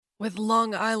With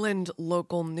Long Island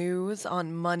local news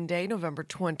on Monday, November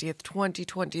 20th,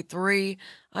 2023,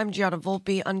 I'm Gianna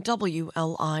Volpe on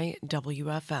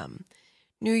WLIWFM.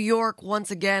 New York once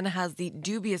again has the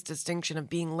dubious distinction of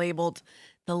being labeled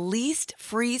the least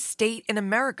free state in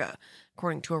America,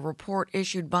 according to a report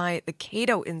issued by the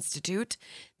Cato Institute,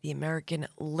 the American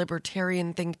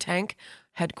libertarian think tank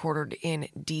headquartered in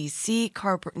D.C.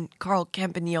 Carl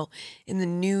Campanile in the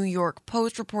New York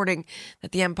Post reporting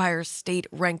that the Empire State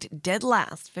ranked dead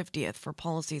last, 50th, for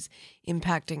policies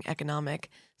impacting economic,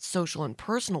 social, and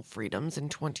personal freedoms in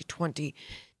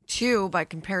 2022. By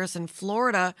comparison,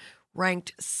 Florida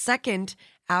ranked second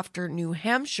after New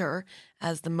Hampshire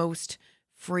as the most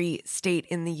free state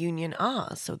in the union.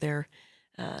 So their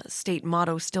state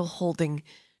motto still holding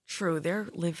true. They're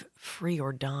live free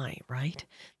or die, right?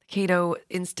 The Cato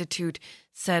Institute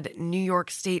said New York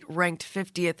State ranked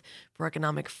 50th for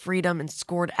economic freedom and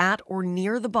scored at or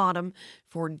near the bottom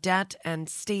for debt and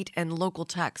state and local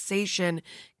taxation,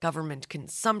 government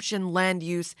consumption, land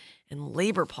use, and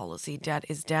labor policy. Debt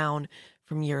is down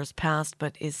from years past,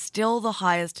 but is still the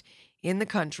highest in the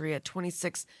country at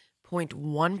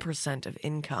 26.1% of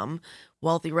income.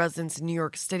 Wealthy residents in New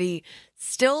York City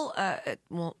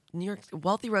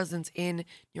wealthy residents in New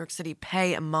York City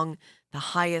pay among the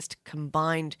highest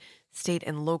combined state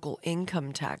and local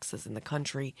income taxes in the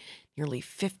country, nearly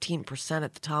 15%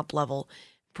 at the top level.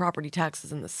 Property taxes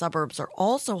in the suburbs are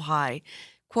also high.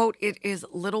 Quote, "It is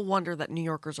little wonder that New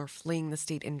Yorkers are fleeing the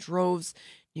state in droves.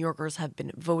 New Yorkers have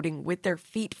been voting with their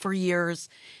feet for years.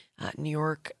 New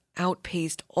York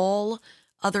outpaced all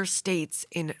other states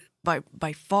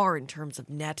by far in terms of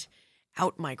net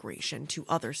outmigration to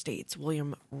other states."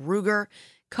 William Ruger,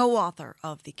 co-author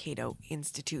of the Cato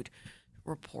Institute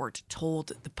report,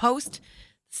 told the Post.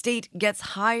 The state gets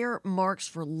higher marks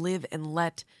for live and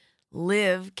let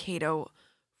live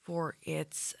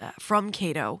from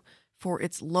Cato for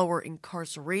its lower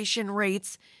incarceration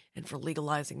rates and for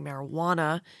legalizing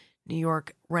marijuana. New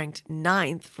York ranked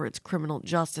 9th for its criminal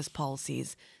justice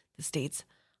policies, the state's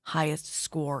highest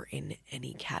score in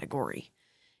any category.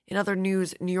 In other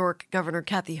news, New York Governor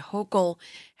Kathy Hochul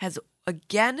has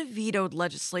again vetoed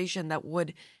legislation that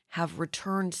would have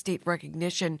returned state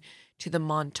recognition to the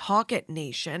Montaukett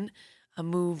Nation, a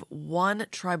move one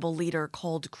tribal leader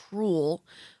called cruel.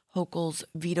 Hochul's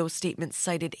veto statement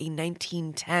cited a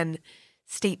 1910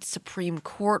 state Supreme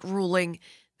Court ruling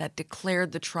that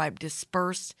declared the tribe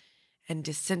dispersed and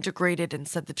disintegrated and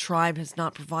said the tribe has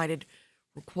not provided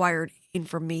required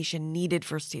information needed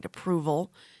for state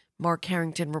approval. Mark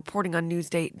Harrington reporting on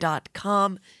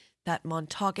Newsday.com that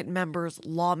Montaukett members,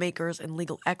 lawmakers, and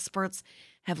legal experts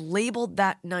have labeled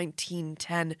that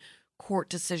 1910 court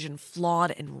decision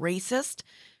flawed and racist.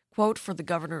 Quote, "For the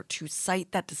governor to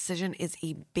cite that decision as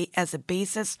a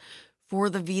basis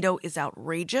for the veto is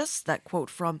outrageous." That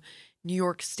quote from New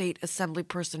York State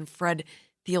Assemblyperson Fred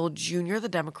Thiel Jr., the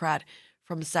Democrat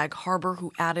from Sag Harbor,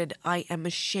 who added, "I am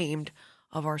ashamed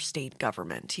of our state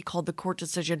government." He called the court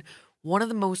decision one of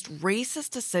the most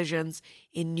racist decisions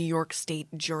in New York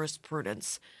State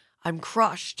jurisprudence. "I'm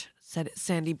crushed," said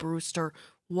Sandy Brewster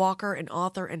Walker, an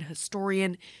author and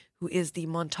historian who is the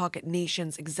Montaukett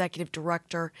Nation's executive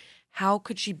director. "How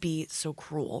could she be so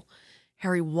cruel?"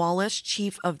 Harry Wallace,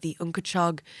 chief of the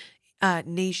Unkechaug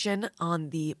Nation on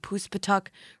the Poospatuck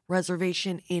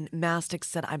Reservation in Mastic,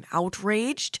 said, "I'm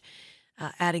outraged,"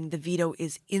 adding the veto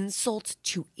is insult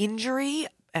to injury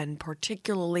and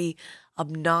particularly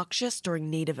obnoxious during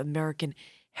Native American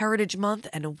Heritage Month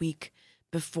and a week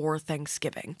before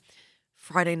Thanksgiving.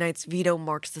 Friday night's veto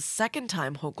marks the second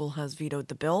time Hochul has vetoed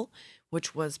the bill,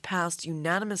 which was passed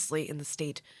unanimously in the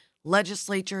state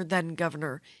legislature. Then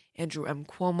Governor Andrew M.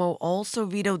 Cuomo also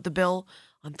vetoed the bill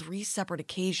on 3 separate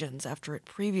occasions after it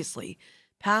previously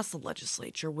passed the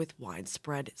legislature with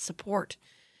widespread support.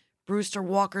 Brewster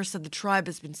Walker said the tribe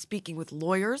has been speaking with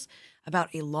lawyers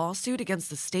about a lawsuit against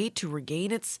the state to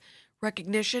regain its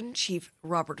recognition. Chief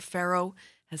Robert Farrow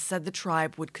has said the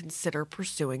tribe would consider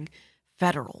pursuing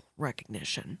federal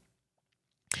recognition.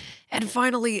 And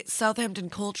finally, Southampton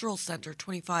Cultural Center,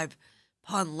 25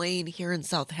 Pond Lane here in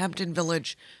Southampton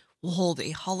Village, will hold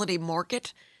a holiday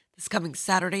market this coming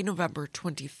Saturday, November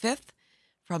 25th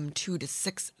from 2 to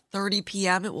 6:30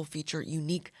 p.m. It will feature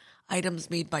unique items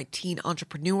made by teen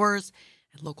entrepreneurs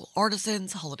and local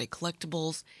artisans, holiday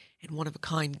collectibles, and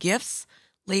one-of-a-kind gifts.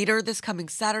 Later this coming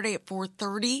Saturday at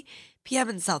 4:30 p.m.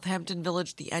 in Southampton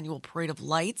Village, the annual Parade of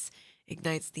Lights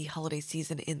ignites the holiday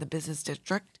season in the business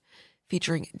district,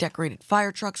 featuring decorated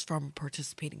fire trucks from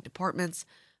participating departments,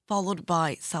 followed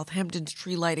by Southampton's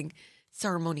tree lighting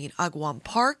ceremony in Agawam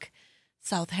Park.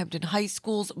 Southampton High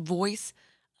School's Voice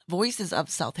Voices of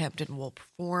Southampton will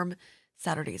perform.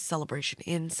 Saturday's celebration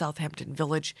in Southampton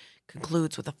Village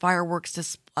concludes with a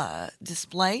fireworks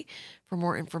display. For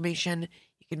more information,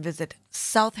 you can visit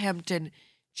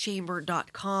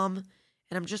southamptonchamber.com.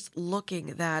 And I'm just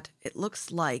looking that it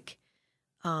looks like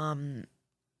Southold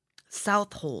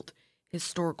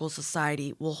Historical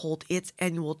Society will hold its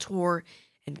annual tour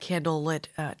and candlelit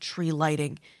tree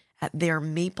lighting at their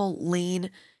Maple Lane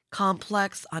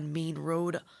complex on Main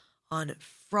Road on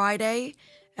Friday.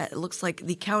 It looks like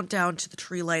the countdown to the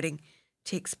tree lighting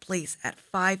takes place at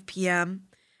 5 p.m.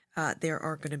 There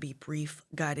are going to be brief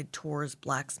guided tours,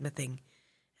 blacksmithing,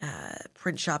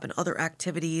 print shop, and other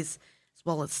activities, as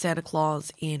well as Santa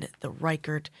Claus in the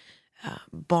Reichert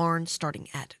barn starting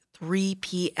at 3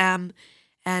 p.m.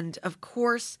 And, of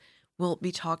course, we'll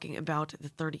be talking about the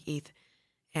 38th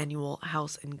Annual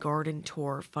House and Garden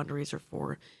Tour fundraiser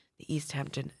for the East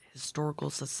Hampton Historical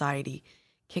Society,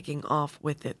 kicking off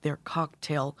with their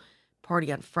cocktail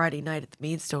party on Friday night at the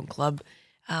Maidstone Club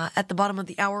at the bottom of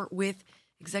the hour with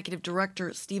Executive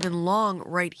Director Stephen Long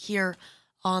right here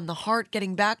on The Heart,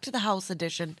 getting back to the House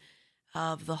edition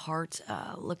of The Heart,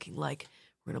 looking like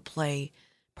we're going to play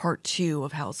part 2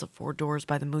 of House of Four Doors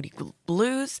by the Moody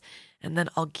Blues, and then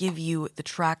I'll give you the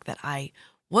track that I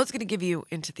was going to give you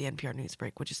into the NPR News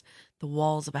Break, which is The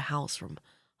Walls of a House from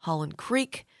Holland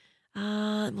Creek.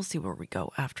 And we'll see where we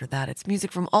go after that. It's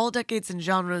music from all decades and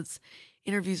genres,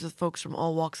 interviews with folks from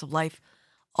all walks of life,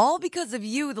 all because of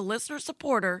you, the listener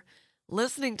supporter,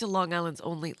 listening to Long Island's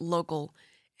only local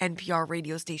NPR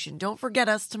radio station. Don't forget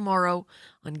us tomorrow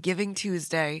on Giving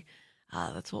Tuesday.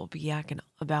 That's what we'll be yakking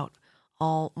about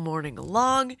all morning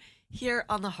long here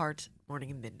on the Heart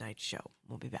Morning and Midnight Show.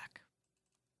 We'll be back.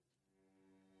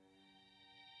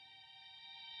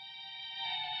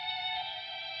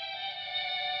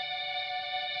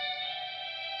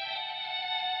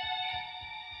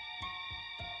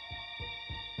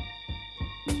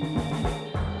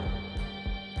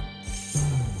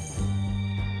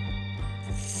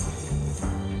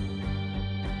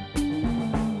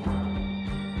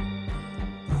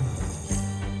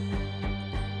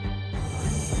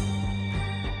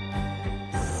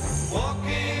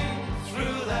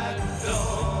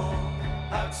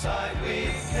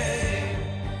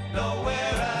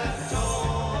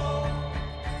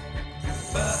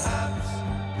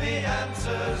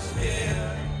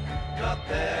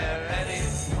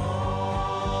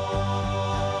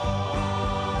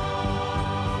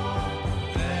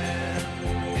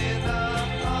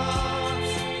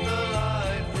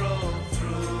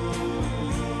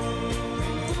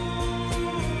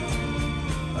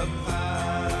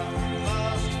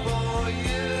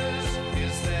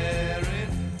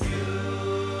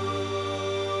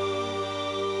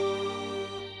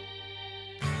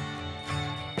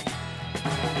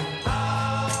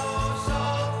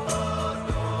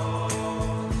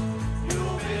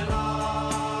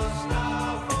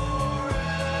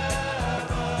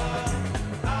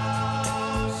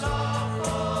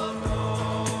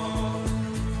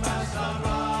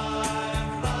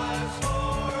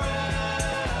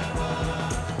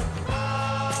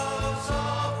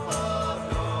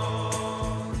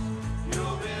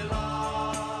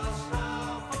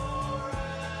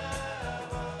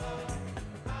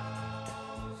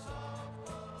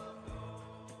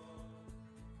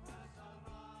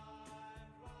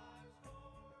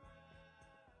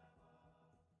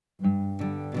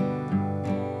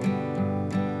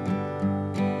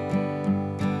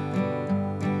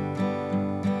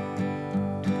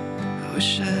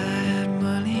 wish I had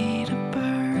money to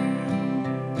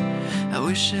burn. I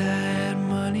wish I had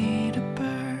money to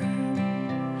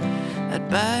burn. I'd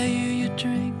buy you your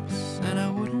drinks and I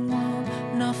wouldn't want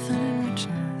nothing in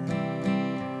return.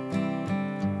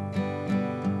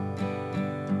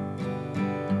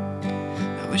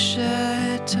 I wish I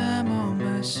had time on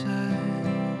my side.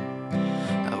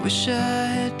 I wish I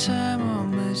had time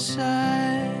on my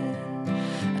side.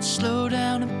 I'd slow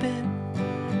down a bit,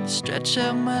 stretch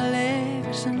out my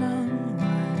legs and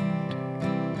unwind.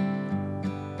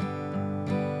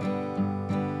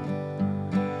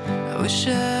 I wish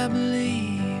I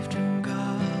believed in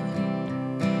God.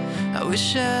 I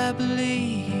wish I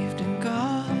believed in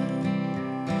God.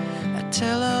 I'd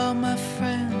tell all my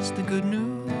friends the good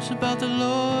news about the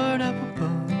Lord up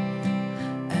above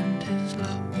and His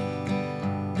love.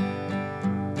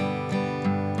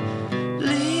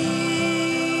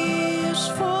 Leaves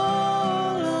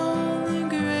fall on the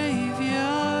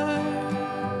graveyard,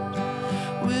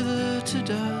 wither to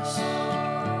dust,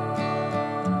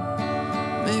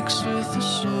 mixed with the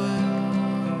soil,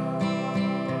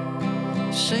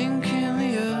 sink in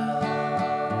the earth,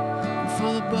 and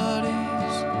for the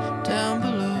bodies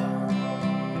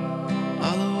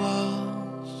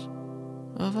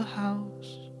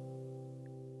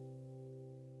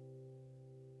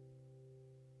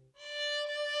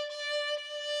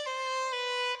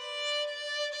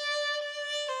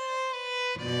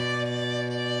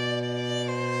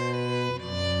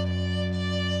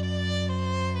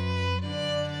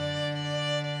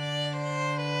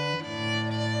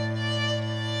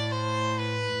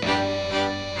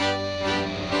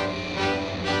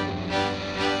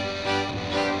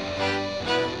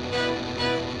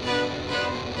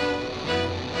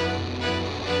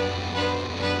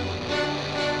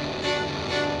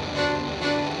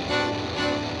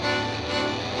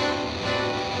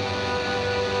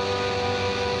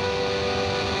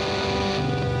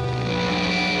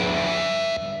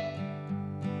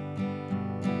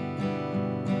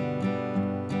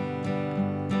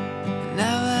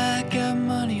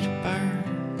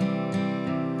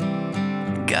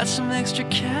Got some extra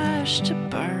cash to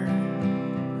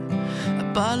burn. I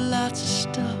bought lots of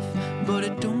stuff, but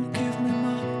it don't give me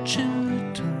much in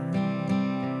return.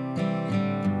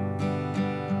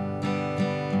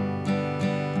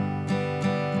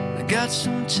 I got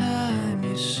some time,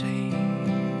 you see.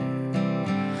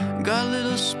 Got a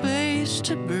little space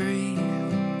to breathe.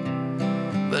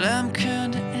 But I'm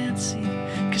kinda antsy,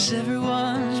 'cause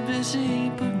everyone's busy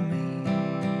but me.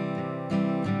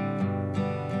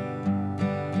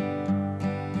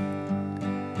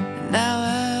 Now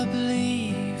I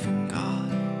believe in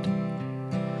God.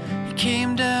 He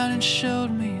came down and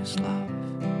showed me his love.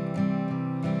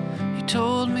 He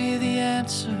told me the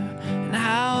answer and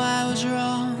how I was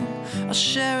wrong. I'll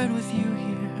share it with you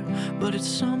here, but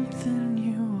it's something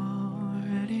you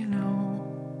already know.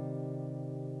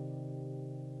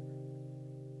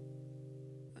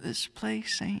 This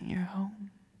place ain't your home.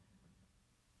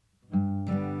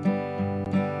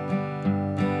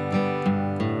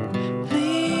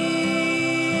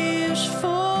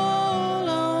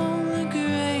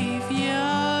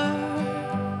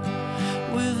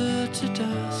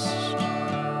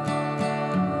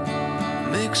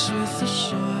 With the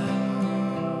soil,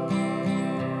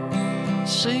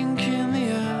 sink in the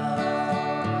earth,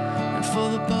 and for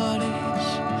the bodies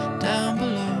down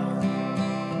below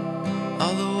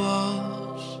are the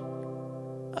walls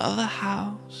of the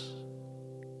house.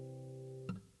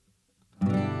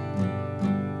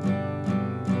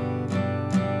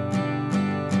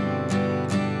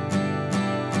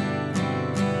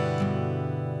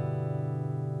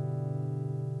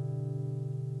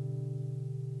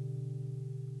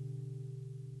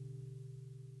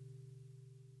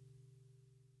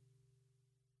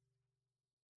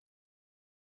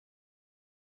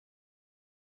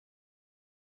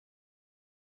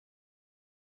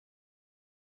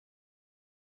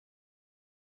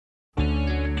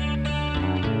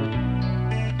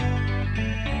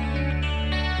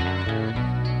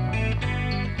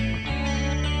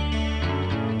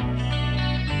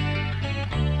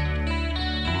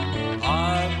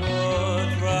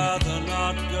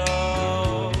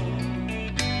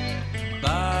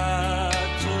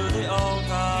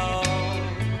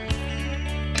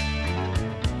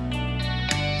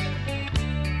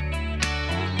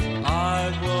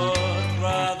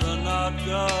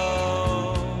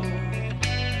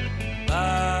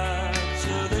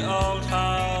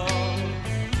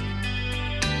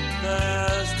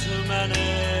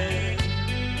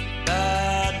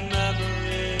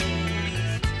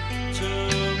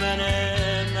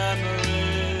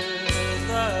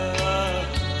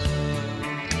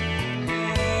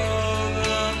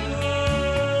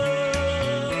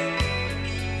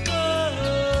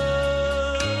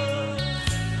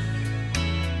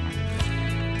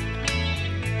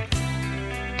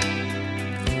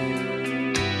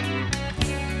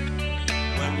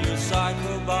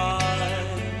 Cycle by,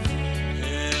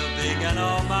 here begin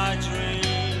all my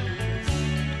dreams.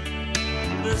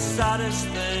 The saddest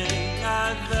thing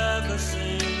I've ever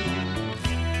seen.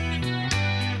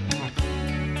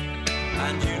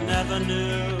 And you never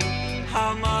knew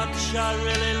how much I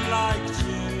really liked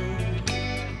you,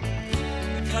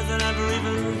 because I never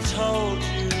even told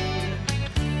you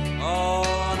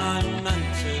all I meant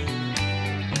to.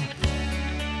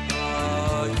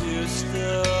 Are you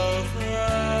still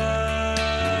there?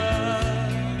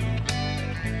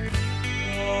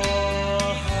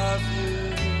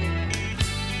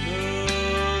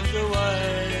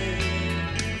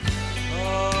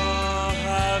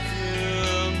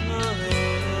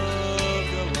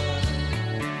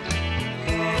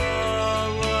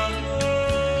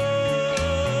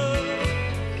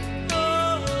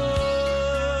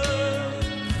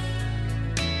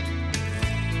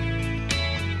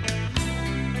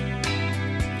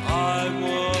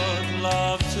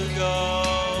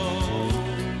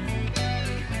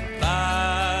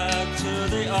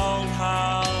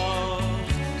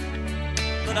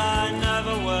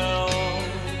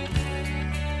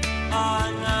 I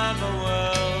never will.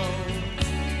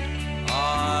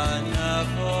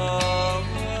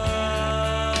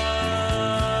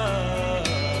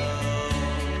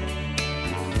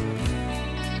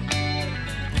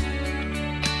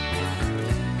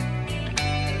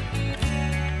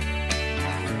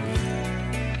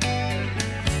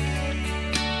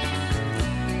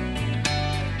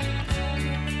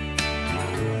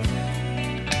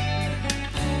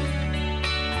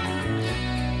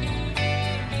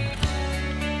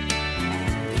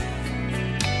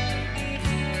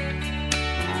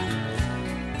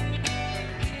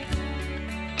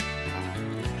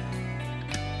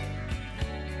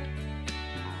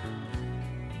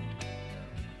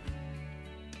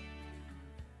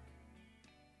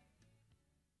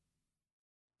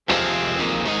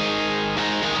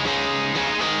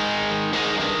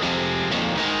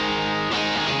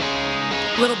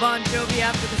 Little Bon Jovi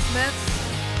after the Smiths.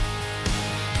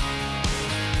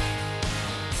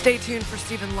 Stay tuned for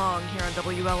Stephen Long here on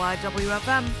WLI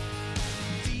WFM.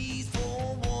 These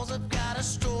four walls have got a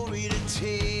story to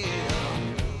tell.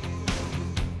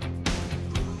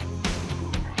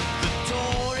 The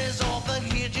door is off the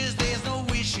hinges, there's no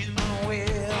wishing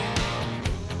well.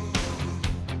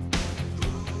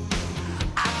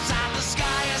 Outside the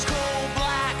sky is cold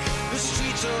black, the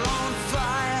streets are on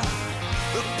fire.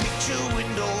 The picture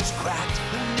windows cracked,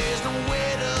 and there's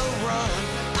nowhere to run.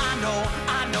 I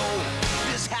know,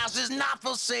 this house is not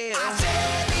for sale. I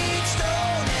said each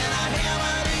stone and I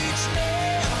hammered each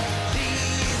nail.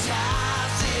 This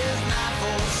house is not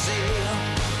for sale.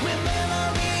 When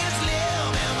memories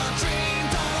live and my dream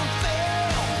don't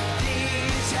fail.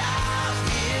 This house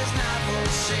is not for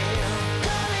sale.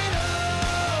 Coming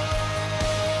home,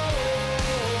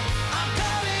 I'm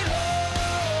coming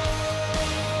home.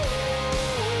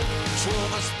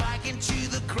 Drove a spike into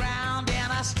the ground and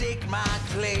I staked my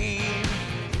claim.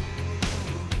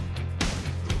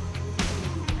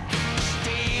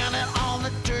 Standing on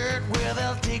the dirt where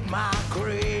they'll dig my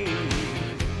grave.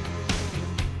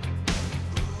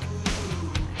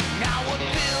 Now what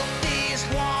built these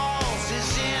walls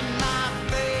is in my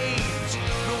veins.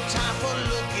 No time for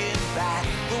looking back.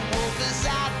 The wolf is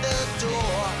out the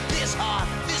door. This heart,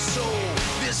 this soul,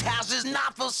 this house is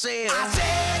not for sale. I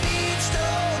said each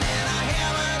stone and I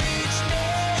hammered each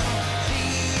nail.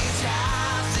 This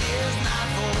house is not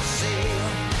for sale.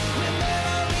 When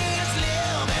memories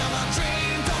live and my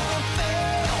dream don't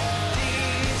fail.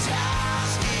 This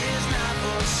house is not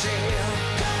for sale.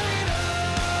 Coming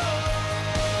home,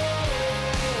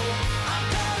 I'm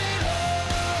coming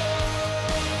home.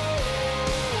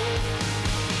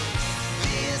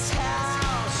 This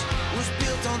house was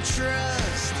built on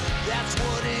trust. That's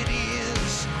what it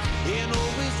is, and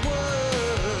always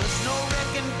was. No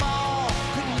wrecking ball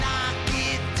could knock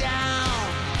it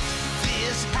down.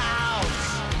 This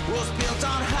house was built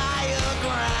on higher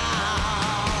ground.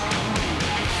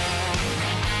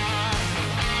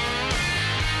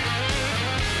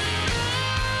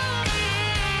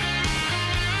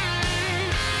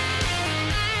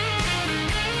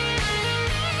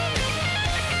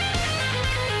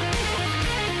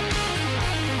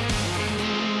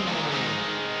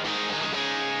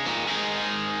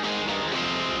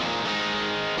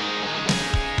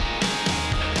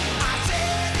 I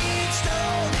said each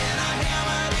stone and I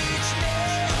hammered each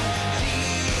nail.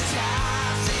 This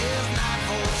house is not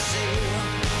for sale.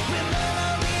 When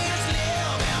memories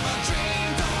live and my dream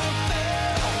don't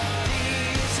fail.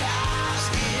 This house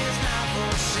is not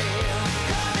for sale.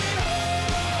 Coming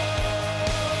home,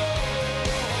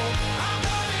 I'm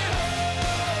coming home.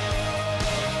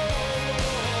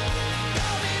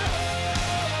 Coming home.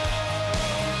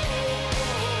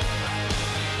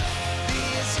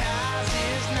 This house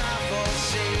is not for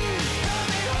sale.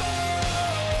 Coming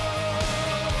home,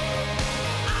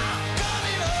 I'm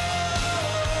coming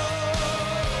home.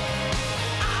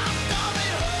 I'm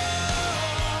coming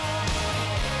home.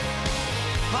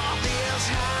 Oh, this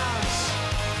house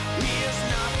is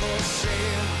not for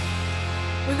sale.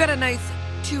 We've got a nice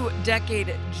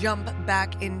 2-decade jump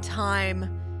back in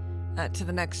time to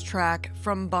the next track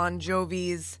from Bon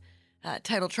Jovi's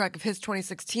title track of his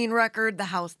 2016 record,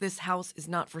 This House Is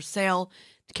Not For Sale,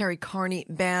 to Kerry Carney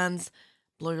Band's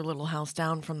Blow Your Little House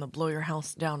Down from the Blow Your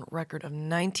House Down record of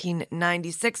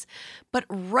 1996. But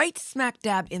right smack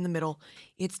dab in the middle,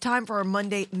 it's time for our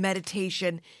Monday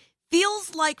meditation.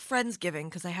 Feels like Friendsgiving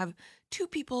because I have two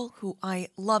people who I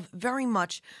love very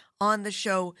much on the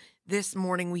show this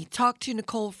morning. We talked to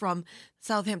Nicole from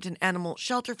Southampton Animal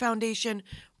Shelter Foundation.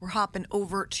 We're hopping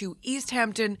over to East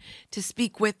Hampton to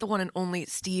speak with the one and only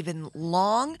Stephen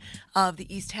Long of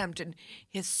the East Hampton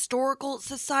Historical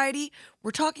Society.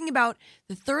 We're talking about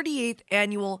the 38th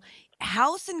annual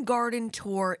House and Garden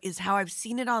Tour is how I've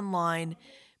seen it online.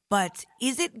 But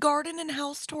is it garden and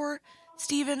house tour?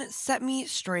 Stephen, set me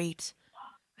straight.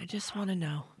 I just want to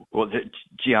know. Well,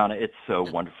 Gianna, it's so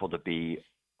wonderful to be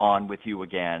on with you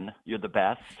again. You're the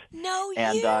best. No,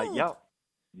 And you.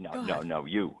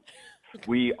 You.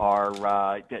 We are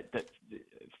the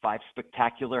 5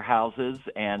 spectacular houses,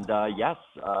 and yes,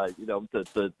 the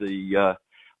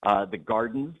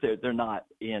gardens. They're not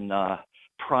in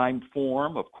prime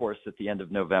form, of course, at the end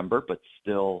of November, but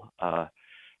still.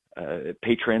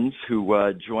 Patrons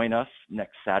who join us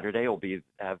next Saturday will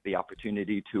have the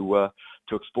opportunity to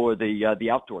explore the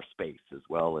outdoor space as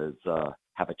well as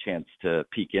have a chance to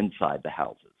peek inside the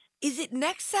houses. Is it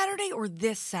next Saturday or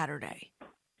this Saturday?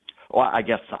 Well, I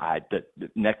guess the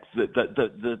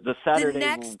Saturday The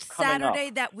next coming Saturday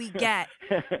up. that we get,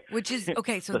 which is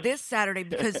okay. So this Saturday,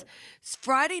 because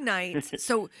Friday nights.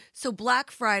 So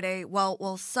Black Friday.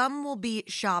 Well, some will be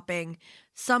shopping,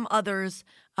 some others.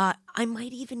 I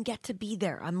might even get to be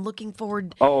there. I'm looking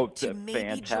forward to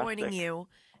maybe joining Fantastic. you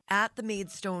at the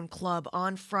Maidstone Club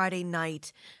on Friday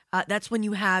night. That's when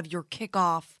you have your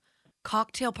kickoff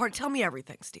cocktail party. Tell me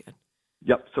everything, Stephen.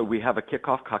 Yep. So we have a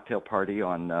kickoff cocktail party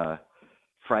on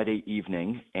Friday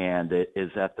evening, and it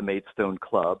is at the Maidstone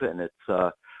Club, and it's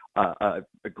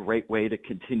a great way to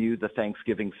continue the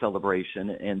Thanksgiving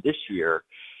celebration. And this year,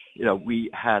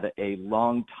 we had a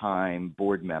longtime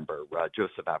board member,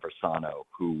 Joseph Aversano,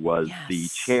 who was the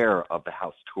chair of the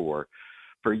house tour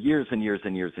for years and years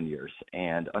and years and years.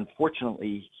 And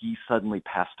unfortunately, he suddenly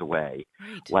passed away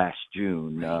last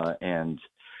June, and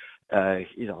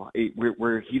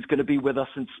he's going to be with us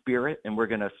in spirit, and we're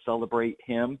going to celebrate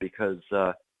him because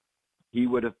he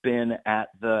would have been at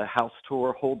the house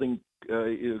tour holding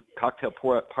cocktail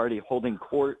party, holding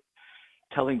court,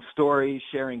 telling stories,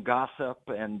 sharing gossip,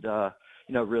 and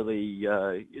really,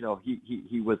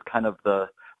 he was kind of the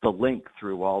link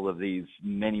through all of these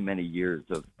many, many years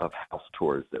of house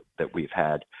tours that we've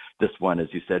had. This one, as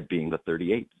you said, being the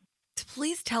 38th.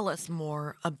 Please tell us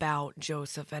more about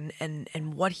Joseph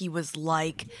and what he was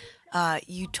like.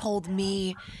 You told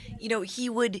me, he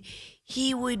would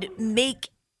make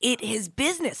it his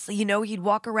business. He'd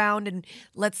walk around and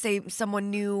let's say someone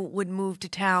new would move to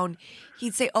town.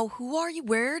 He'd say, "Oh, who are you?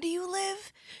 Where do you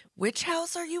live? Which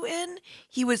house are you in?"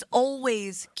 He was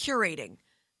always curating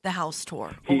the house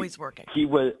tour, always working. He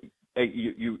was.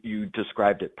 You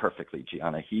described it perfectly,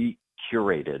 Gianna. He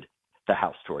curated the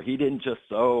house tour. He didn't just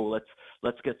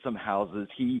let's get some houses.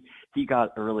 He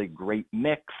got a really great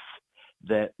mix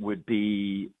that would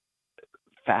be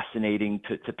fascinating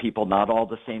to people. Not all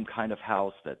the same kind of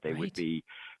house, that they would be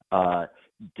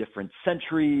different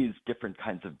centuries, different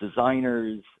kinds of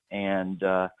designers, and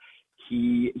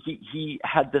he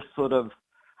had this sort of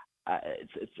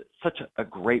it's such a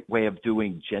great way of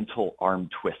doing gentle arm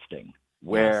twisting,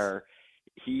 where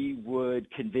he would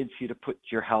convince you to put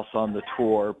your house on the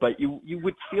tour, but you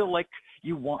would feel like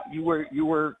you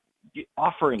were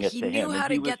offering it to him. He knew how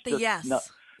to get the yes.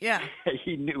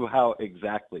 He knew how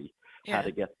exactly how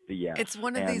to get the yes. It's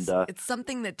one of these. It's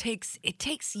something that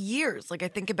takes years. Like I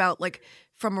think about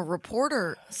from a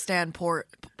reporter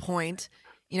standpoint.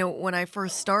 When I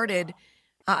first started,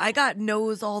 I got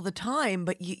no's all the time,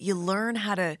 but you learn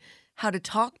how to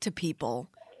talk to people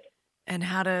and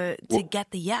how to get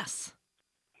the yes.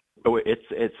 Oh,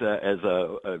 it's as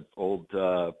a old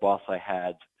boss I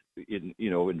had in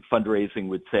fundraising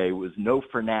would say, it was no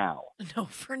for now. No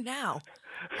for now.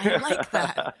 I like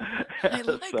that. I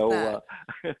like that.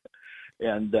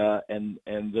 And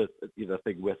the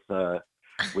thing with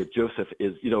Joseph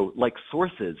is, like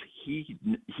sources, he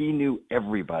knew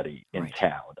everybody in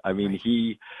town. I mean,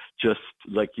 he just,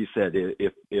 like you said,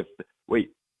 if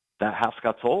that house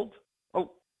got sold,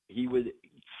 he would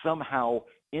somehow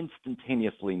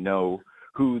instantaneously know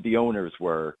who the owners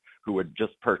were who had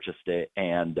just purchased it,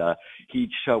 and he'd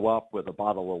show up with a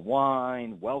bottle of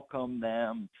wine, welcome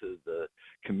them to the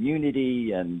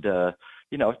community, and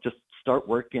just start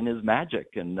working his magic.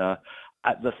 And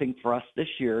the thing for us this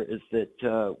year is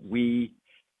that we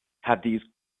have these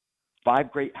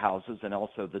 5 great houses, and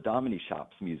also the Domini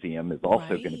Shops Museum is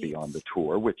also going to be on the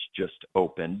tour, which just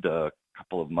opened a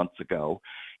couple of months ago.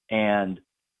 And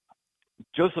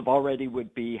Joseph already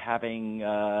would be having 2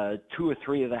 or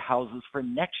 3 of the houses for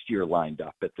next year lined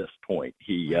up at this point.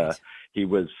 He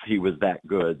was that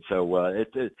good. So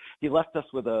he left us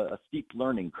with a steep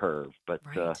learning curve, but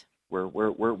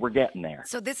we're getting there.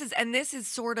 So this is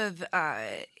sort of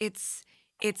it's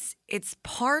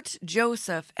part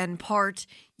Joseph and part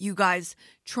you guys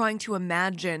trying to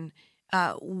imagine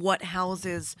what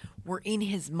houses were in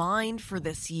his mind for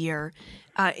this year,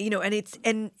 and it's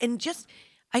and just.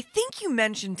 I think you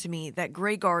mentioned to me that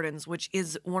Grey Gardens, which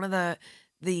is one of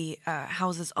the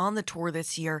houses on the tour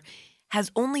this year,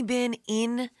 has only been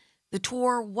in the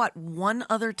tour one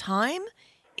other time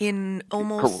in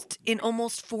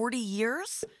almost 40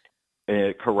 years.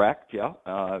 Correct. Yeah.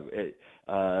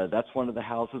 That's one of the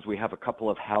houses. We have a couple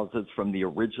of houses from the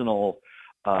original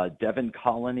Devon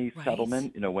Colony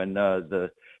settlement. When the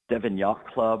Devon Yacht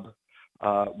Club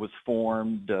was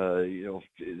formed.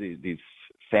 These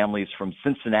families from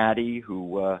Cincinnati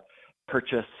who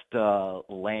purchased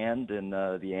land in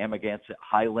the Amagansett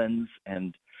Highlands.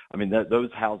 And I mean, those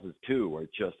houses too are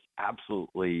just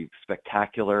absolutely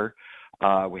spectacular.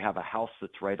 We have a house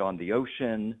that's right on the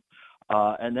ocean.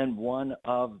 And then one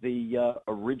of the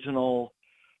original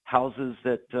houses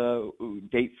that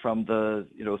date from the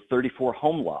 34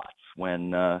 home lots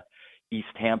when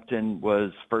East Hampton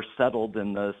was first settled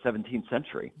in the 17th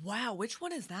century. Wow, which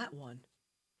one is that one?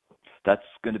 That's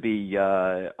going to be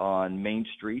on Main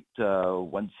Street,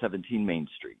 117 Main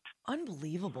Street.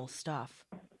 Unbelievable stuff.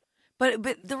 But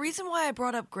the reason why I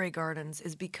brought up Grey Gardens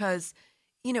is because,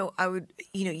 I would,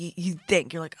 you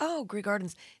think, you're like, oh, Grey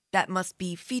Gardens, that must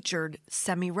be featured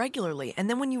semi-regularly. And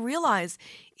then when you realize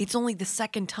it's only the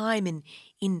second time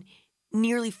in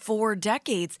nearly 4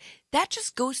 decades, that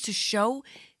just goes to show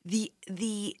the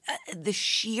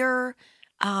sheer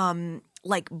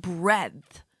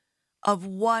breadth of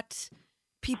what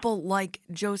people like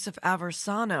Joseph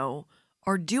Aversano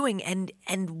are doing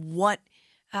and what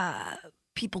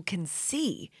people can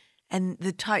see, and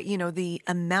the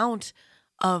amount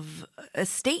of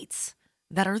estates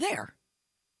that are there.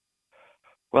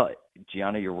 Well,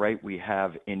 Gianna, you're right. We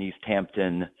have in East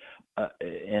Hampton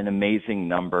an amazing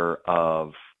number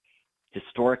of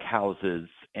historic houses,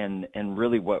 and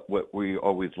really what we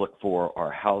always look for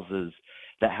are houses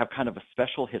that have kind of a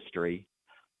special history,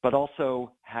 but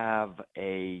also have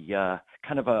a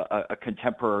kind of a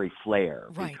contemporary flair.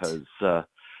 Right. Because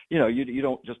you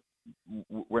don't just,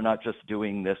 we're not just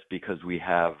doing this because we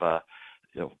have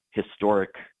historic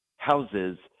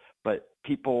houses, but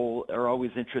people are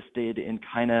always interested in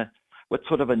kind of what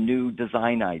sort of a new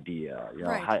design idea.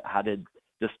 Right. How did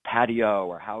this patio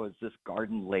or how is this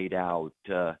garden laid out?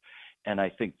 And I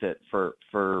think that for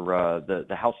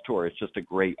the house tour, it's just a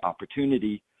great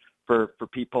opportunity for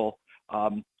people.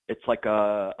 It's like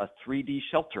a 3D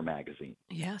shelter magazine.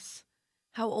 Yes.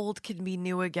 How old can be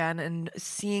new again, and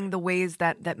seeing the ways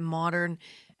that modern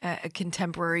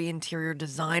contemporary interior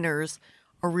designers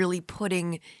are really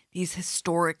putting these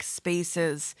historic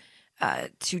spaces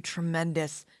to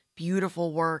tremendous,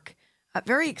 beautiful work.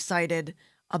 Very excited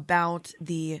about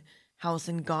the house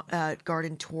and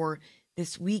garden tour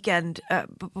this weekend.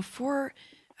 But before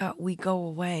we go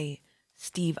away,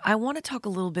 Steve, I want to talk a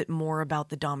little bit more about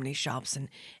the Dominey Shops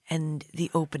and the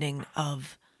opening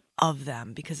of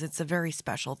them, because it's a very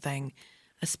special thing,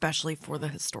 especially for the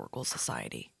Historical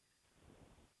Society.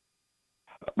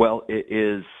 Well, it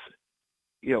is,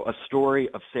 a story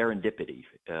of serendipity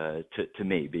to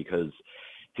me, because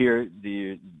here,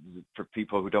 for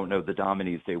people who don't know the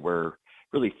Domineys, they were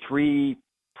really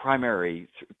primarily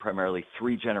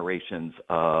 3 generations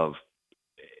of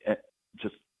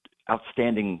just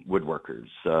outstanding woodworkers,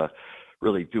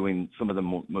 really doing some of the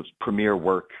most premier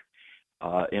work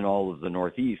in all of the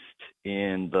Northeast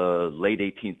in the late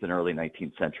 18th and early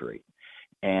 19th century.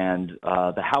 And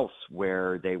the house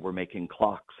where they were making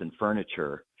clocks and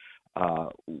furniture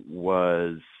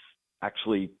was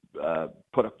actually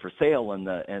put up for sale, and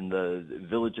the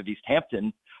village of East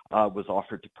Hampton was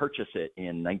offered to purchase it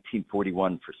in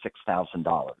 1941 for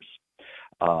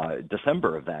 $6,000.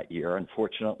 December of that year,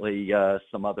 unfortunately,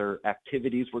 some other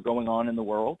activities were going on in the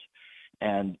world,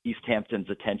 and East Hampton's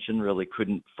attention really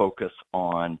couldn't focus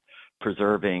on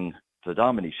preserving the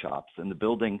Dominey Shops, and the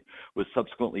building was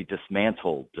subsequently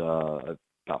dismantled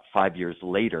about 5 years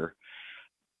later.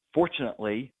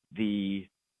 Fortunately, the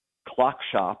clock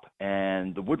shop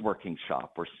and the woodworking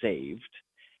shop were saved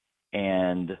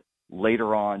and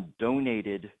later on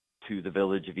donated to the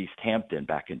village of East Hampton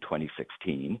back in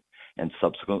 2016 and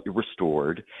subsequently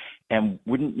restored. And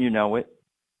wouldn't you know it,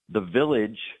 the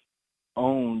village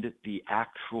owned the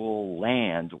actual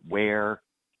land where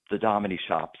the Dominey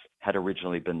Shops had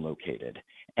originally been located.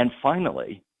 And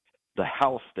finally, the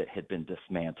house that had been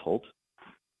dismantled,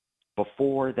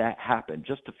 before that happened,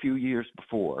 just a few years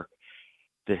before,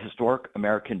 the Historic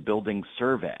American Building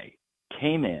Survey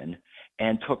came in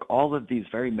and took all of these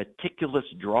very meticulous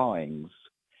drawings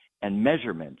and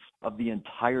measurements of the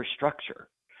entire structure,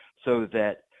 so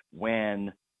that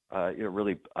when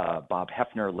Bob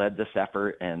Hefner led this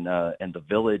effort, and the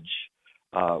village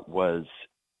was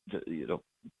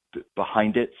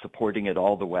behind it, supporting it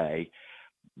all the way,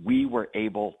 we were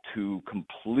able to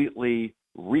completely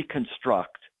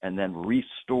reconstruct and then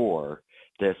restore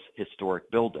this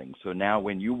historic building. So now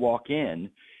when you walk in,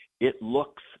 it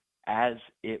looks as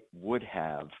it would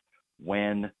have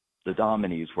when the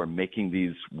Domineys were making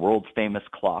these world famous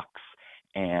clocks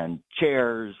and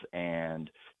chairs and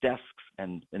desks.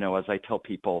 And, as I tell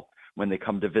people when they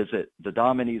come to visit, the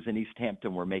Domineys in East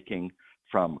Hampton were making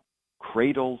from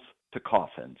cradles to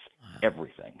coffins,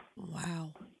 everything.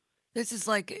 Wow. This is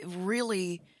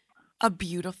really a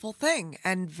beautiful thing,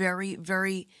 and very,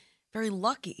 very, very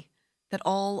lucky that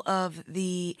all of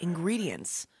the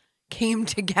ingredients came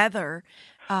together.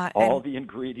 All the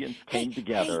ingredients came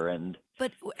together, and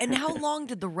And how long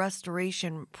did the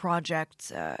restoration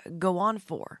project go on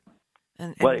for?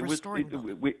 And Well, restoring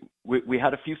them? we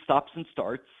had a few stops and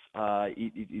starts. I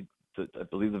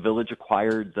believe the village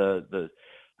acquired the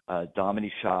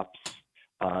Domini shops.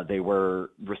 They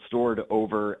were restored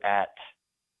over at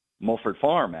Mulford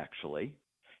Farm, actually,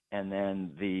 and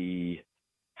then the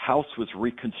house was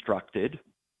reconstructed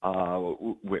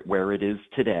where it is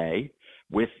today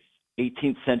with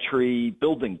 18th century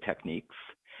building techniques.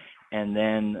 And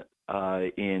then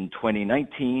in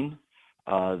 2019,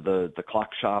 the clock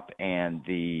shop and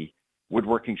the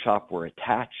woodworking shop were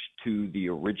attached to the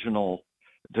original,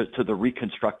 to the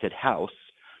reconstructed house.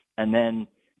 And then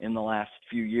in the last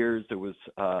few years, there was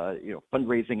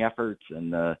fundraising efforts,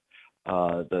 and the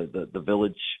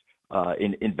village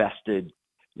invested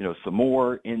some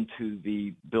more into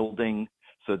the building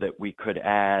so that we could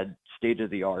add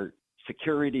state-of-the-art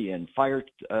security and fire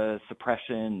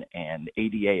suppression and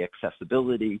ADA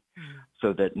accessibility,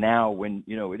 so that now when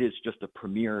it is just a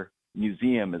premier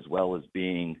museum as well as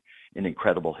being an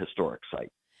incredible historic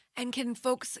site. And can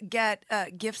folks get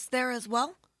gifts there as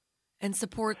well and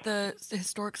support the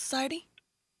Historic Society?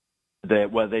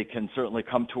 They can certainly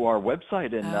come to our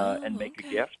website and make a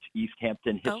gift,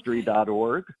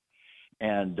 easthamptonhistory.org,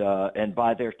 and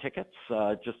buy their tickets.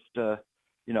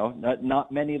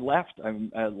 Not many left.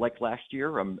 Like last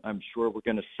year, I'm sure we're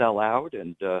going to sell out,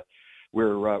 and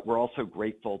we're also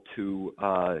grateful to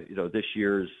this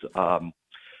year's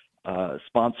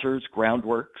sponsors,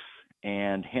 Groundworks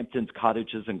and Hampton's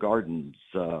Cottages and Gardens,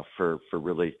 for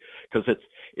really, because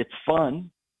it's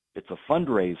fun. It's a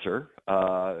fundraiser,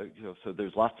 so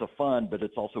there's lots of fun, but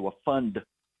it's also a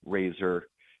fundraiser.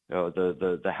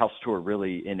 The house tour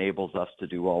really enables us to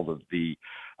do all of the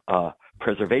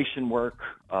preservation work,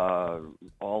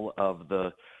 all of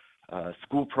the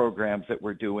school programs that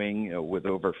we're doing with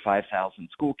over 5,000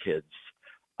 school kids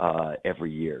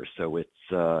every year. So it's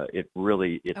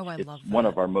one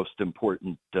of our most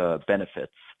important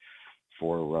benefits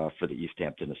for the East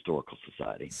Hampton Historical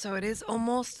Society. So it is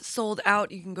almost sold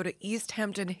out. You can go to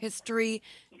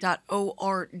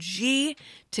easthamptonhistory.org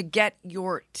to get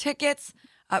your tickets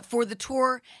for the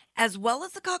tour as well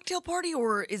as the cocktail party,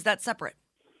 or is that separate?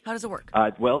 How does it work?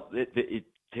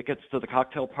 Tickets to the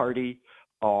cocktail party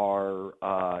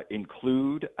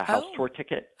include a house tour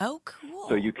ticket. Oh, cool.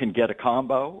 So you can get a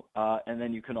combo, and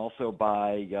then you can also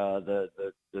buy the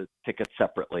tickets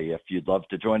separately. If you'd love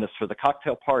to join us for the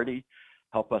cocktail party,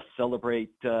 help us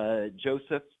celebrate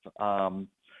Joseph,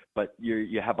 but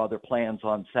you have other plans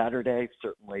on Saturday,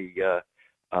 certainly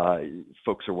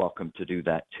folks are welcome to do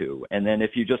that too. And then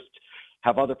if you just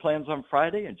have other plans on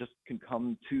Friday and just can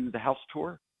come to the house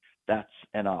tour, that's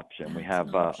an option. We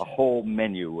have a whole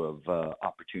menu of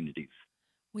opportunities.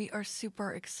 We are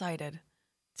super excited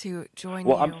to join you.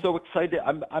 Well, I'm so excited.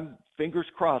 I'm fingers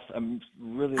crossed. I'm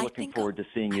really looking forward to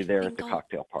seeing you there at the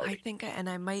cocktail party.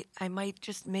 I might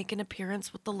just make an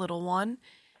appearance with the little one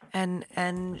and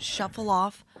shuffle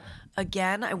off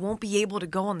again. I won't be able to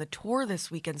go on the tour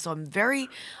this weekend, so I'm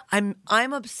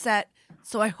upset.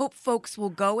 So I hope folks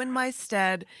will go in my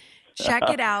stead, check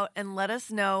it out, and let us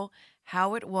know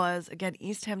how it was. Again,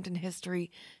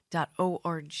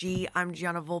 easthamptonhistory.org. I'm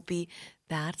Gianna Volpe.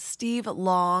 That's Steve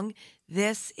Long.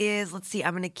 This is, I'm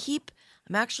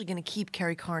actually going to keep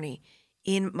Kerry Carney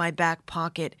in my back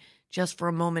pocket just for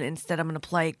a moment. Instead, I'm going to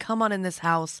play Come On In This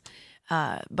House,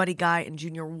 Buddy Guy and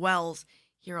Junior Wells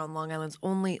here on Long Island's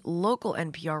only local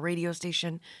NPR radio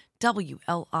station, WLIWFM.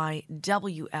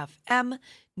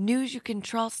 News you can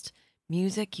trust,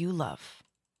 music you love.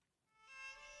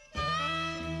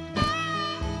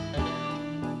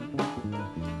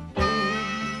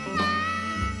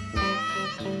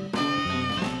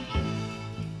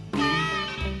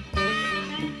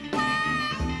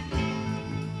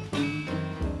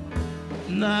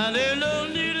 Now there's no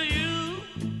need of you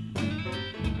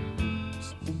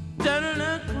standing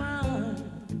there crying,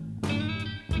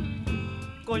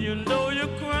 'cause you know your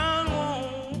crown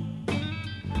won't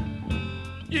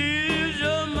ease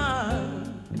your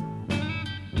mind.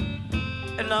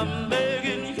 And I'm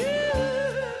begging you,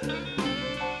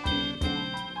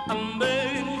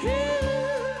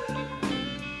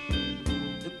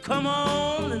 to come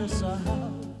on in this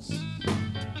house.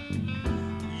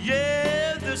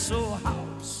 Yeah, this old house.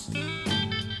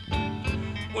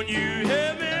 When you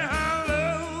hear me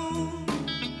holler,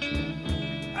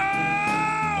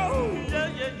 oh,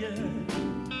 yeah,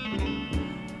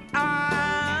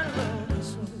 I love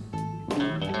this song.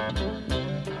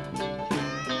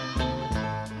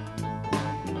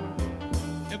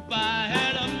 If I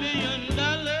had $1 million,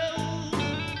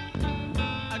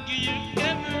 I'd give you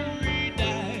every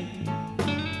dime.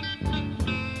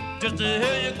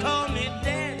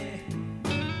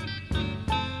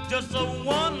 just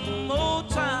one more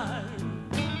time.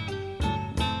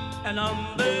 And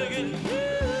I'm begging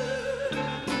you,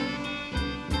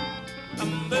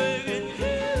 I'm begging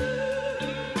you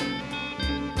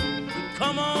to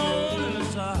come on in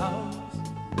this house.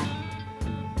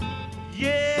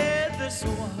 Yeah, this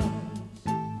was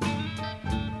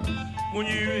when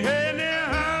you hear me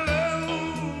holler.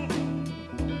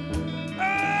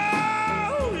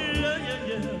 Oh, yeah, yeah,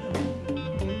 yeah.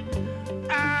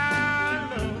 I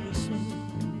love you so.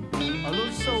 A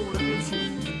little soul to get you.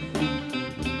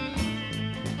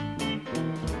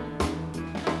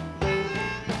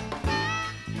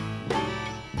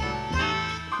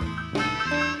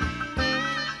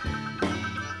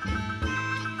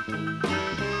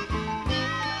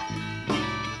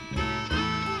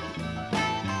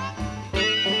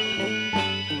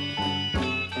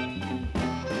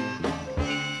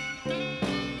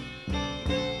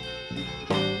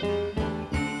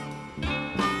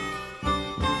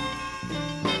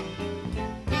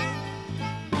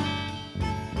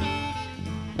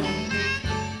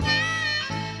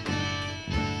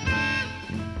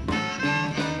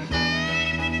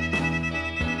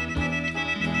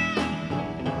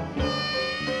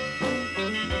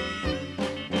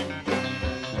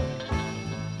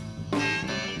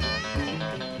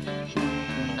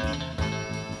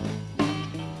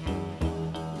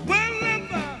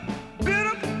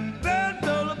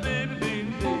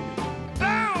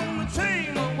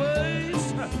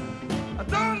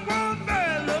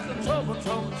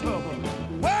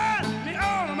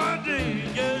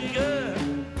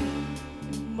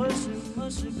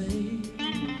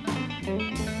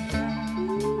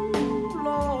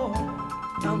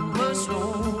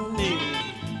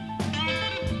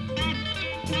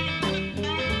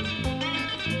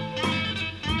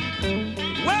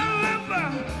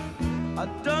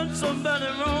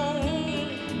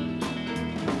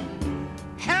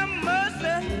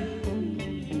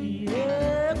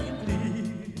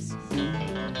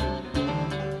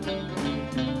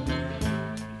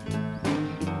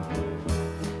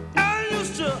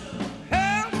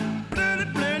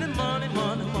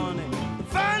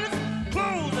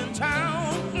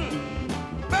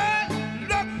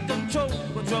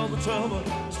 Trouble,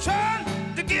 it's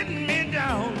trying to get me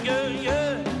down, yeah,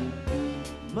 yeah.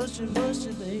 Mushy,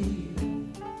 mushy, baby.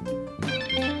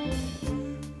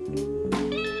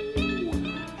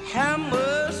 Have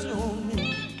mercy on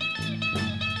me.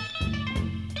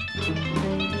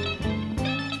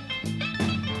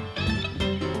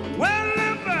 Well,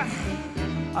 if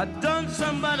I done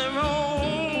somebody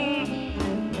wrong,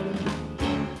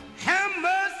 have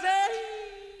mercy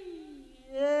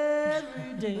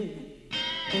every day.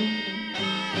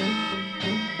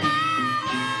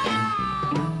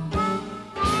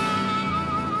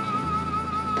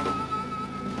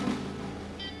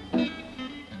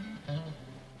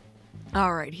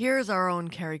 All right, here's our own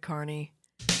Kerry Carney.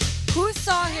 Who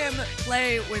saw him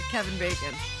play with Kevin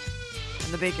Bacon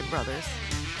and the Bacon Brothers?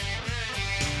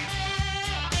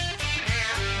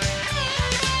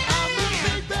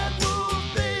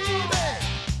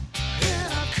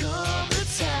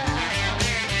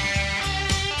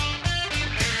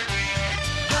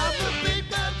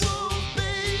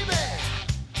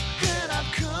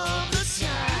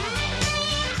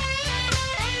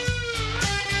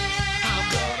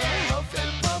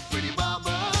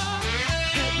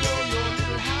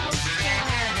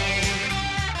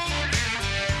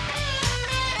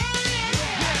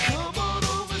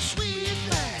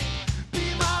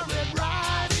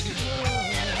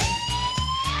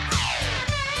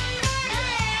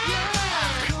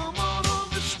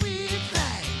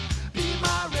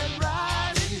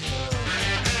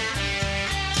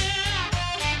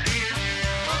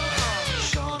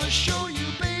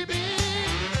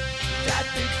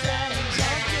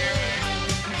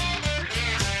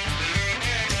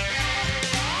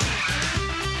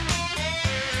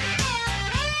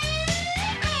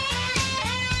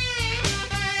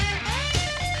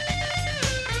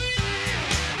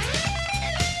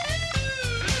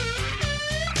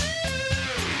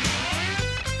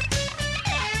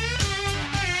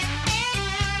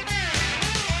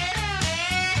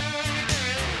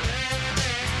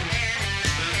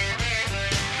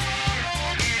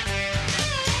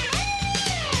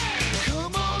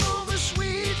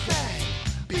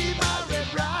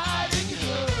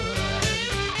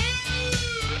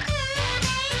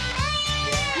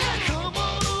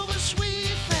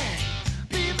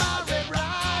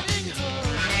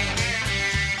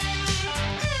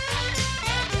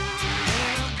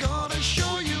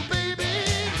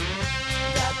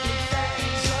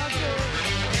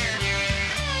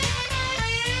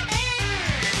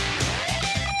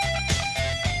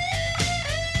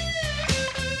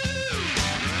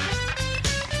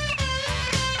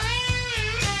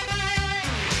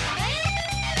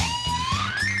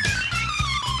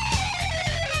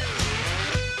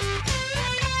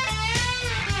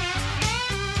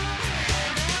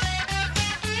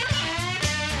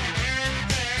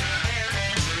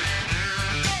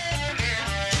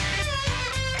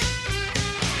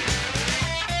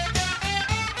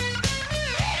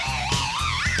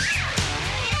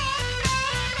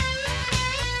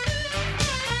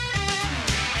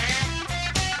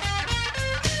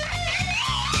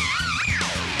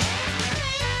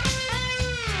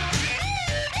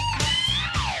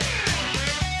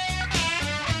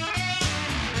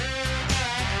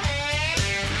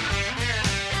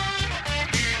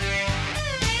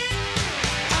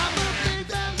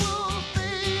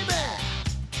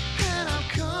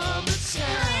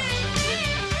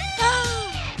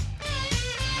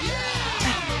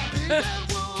 All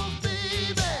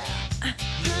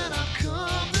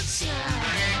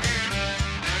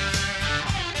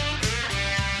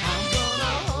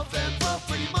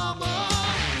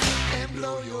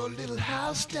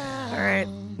right,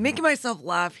 making myself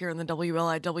laugh here in the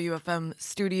WLIW-FM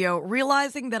studio,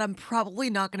 realizing that I'm probably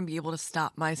not going to be able to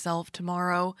stop myself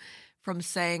tomorrow from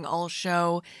saying all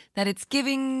show that it's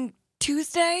Giving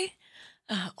Tuesday,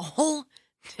 all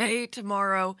day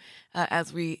tomorrow,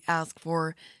 as we ask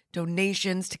for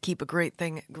donations to keep a great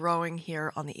thing growing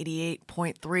here on the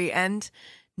 88.3 and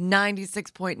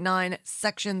 96.9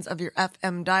 sections of your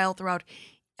FM dial throughout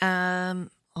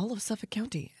all of Suffolk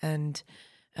County and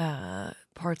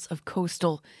parts of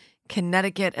coastal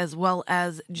Connecticut, as well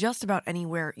as just about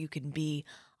anywhere you can be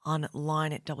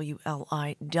online at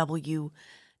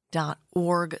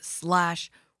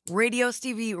WLIW.org/radio.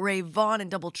 Stevie Ray Vaughan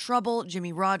and Double Trouble,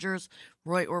 Jimmy Rogers,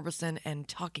 Roy Orbison, and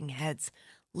Talking Heads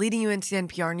leading you into the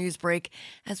NPR news break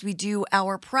as we do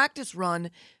our practice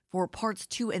run for parts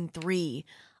 2 and 3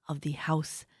 of the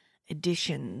House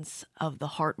editions of the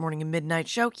Heart Morning and Midnight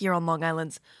Show here on Long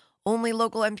Island's only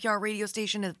local NPR radio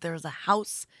station. If there's a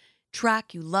house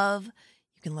track you love,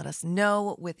 you can let us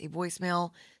know with a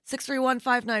voicemail,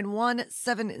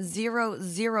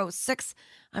 631-591-7006.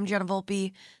 I'm Jenna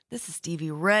Volpe. This is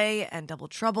Stevie Ray and Double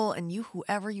Trouble, and you,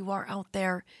 whoever you are out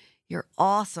there, you're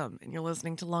awesome, and you're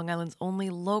listening to Long Island's only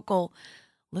local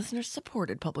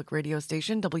listener-supported public radio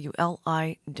station,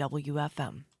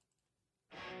 WLIW-FM.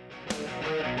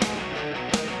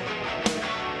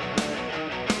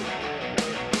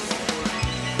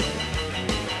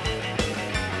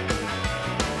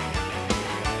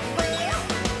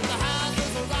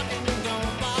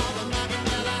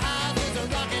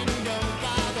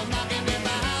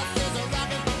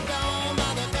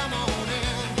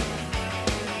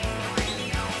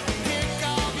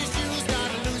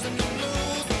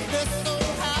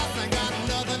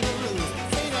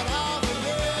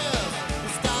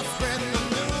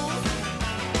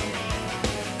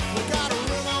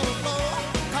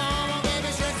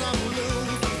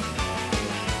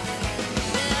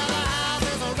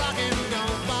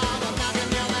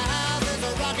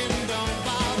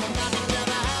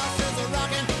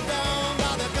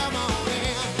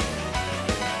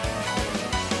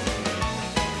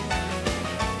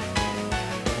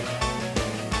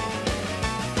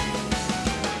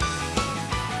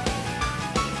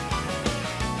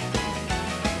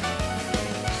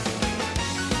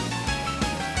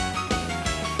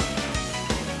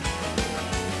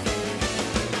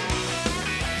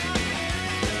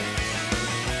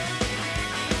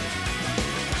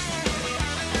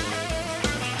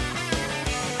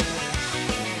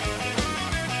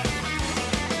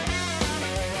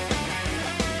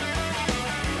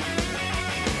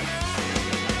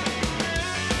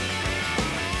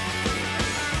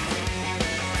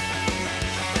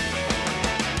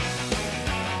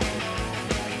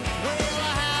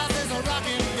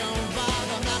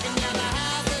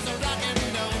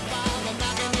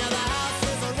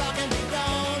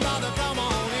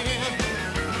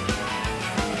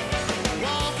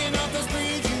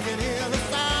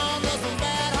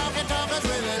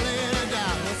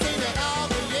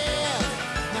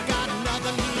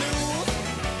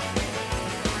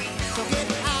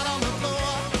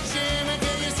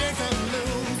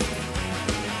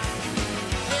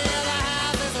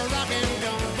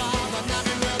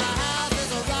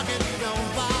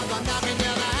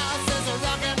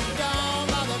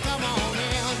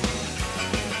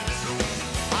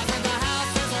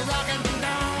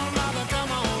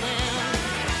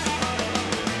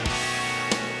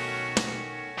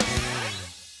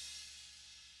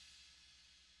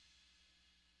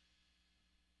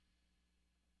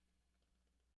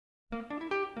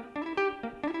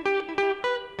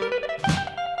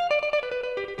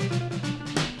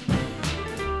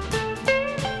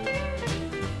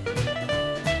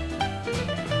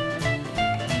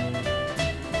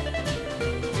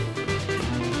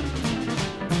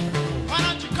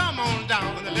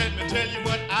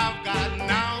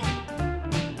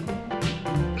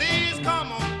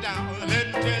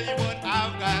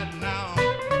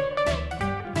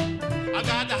 I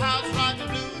got the house rockin'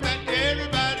 blues that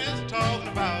everybody's talking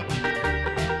about.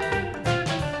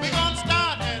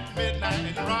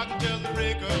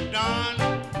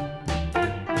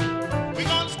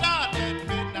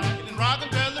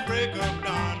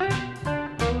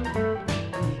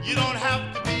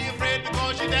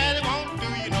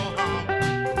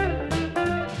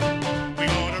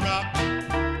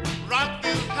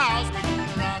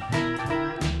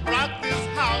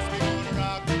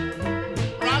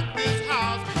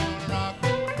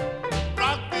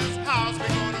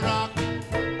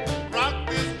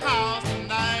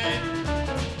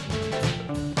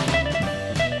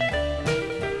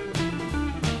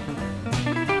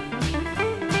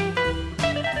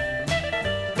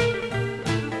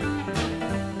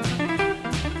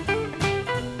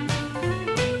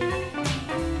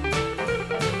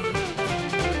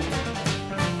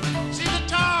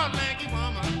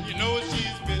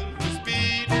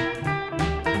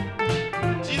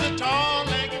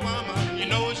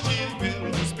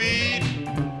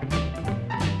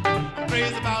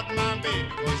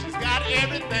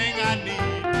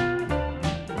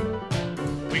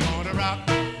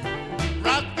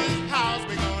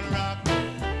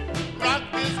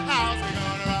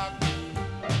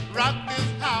 Rock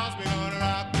this house, we're gonna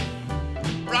rock.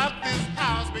 Rock this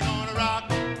house, we're gonna rock.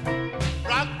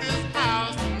 Rock this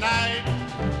house tonight.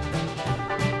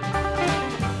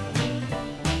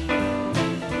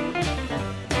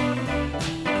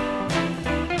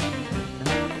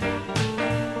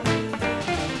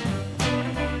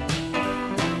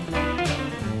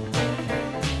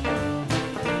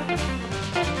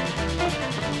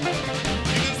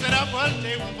 You can set up one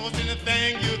table for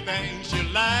anything you think she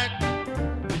like.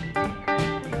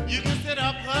 You can set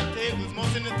up her tables,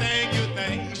 most anything you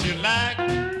think she like.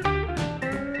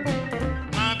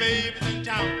 My baby's in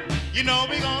town, you know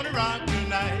we gonna rock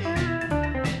tonight.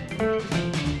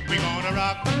 We gonna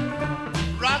rock,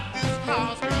 rock this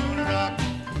house, we gonna rock.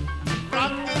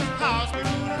 Rock this house, we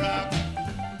gonna rock.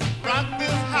 Rock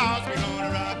this house, we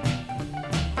gonna rock.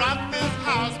 Rock this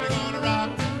house, we gonna rock.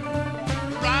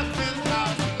 Rock this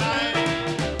house tonight.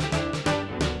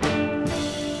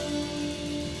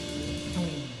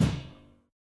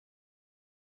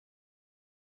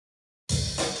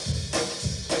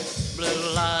 Blue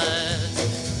lights,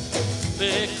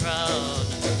 big crowd,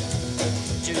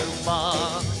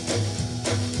 jukebox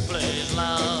plays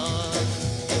loud.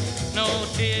 No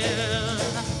tears,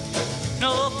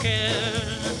 no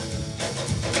cares.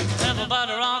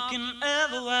 Everybody rocking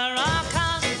everywhere. Rock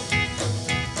house,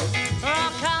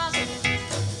 rock house,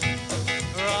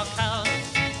 rock house.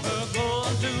 We're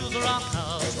going to the rock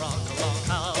house, rock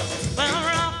house. Well,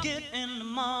 rock it in the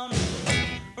morning,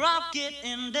 rock it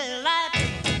in daylight,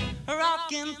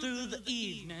 rocking through the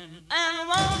evening, and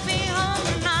won't be home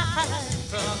tonight.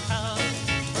 Rock house,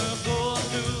 we're going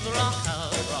to the rock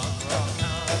house, rock house.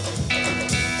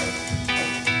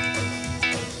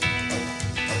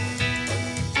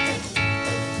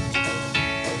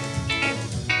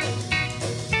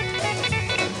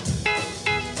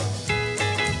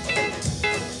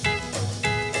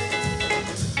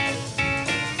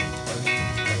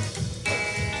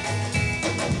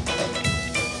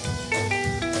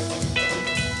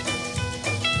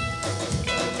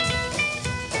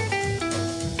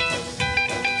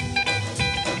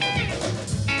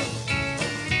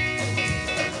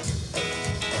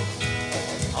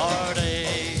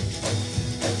 Heartache,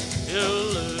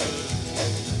 you'll lose.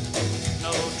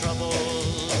 No trouble,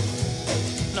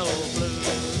 no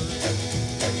blues.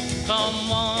 Come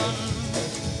one,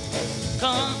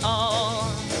 come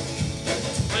all.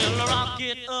 We'll rock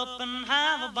it up and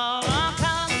have a ball. Rock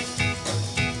house,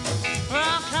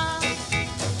 rock house,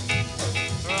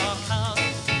 rock house.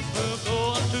 We're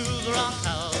going to the rock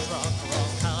house, rock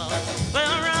house.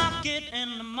 We'll rock it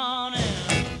in the morning,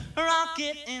 rock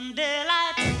it in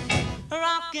daylight,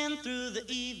 rocking through the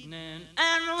evening,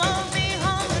 and we won't be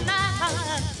home tonight.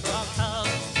 Rock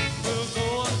house, we're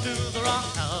going to the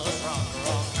rock house, rock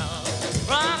house,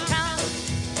 rock house,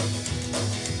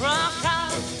 rock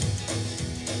house,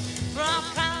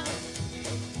 rock house,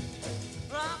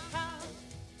 rock house.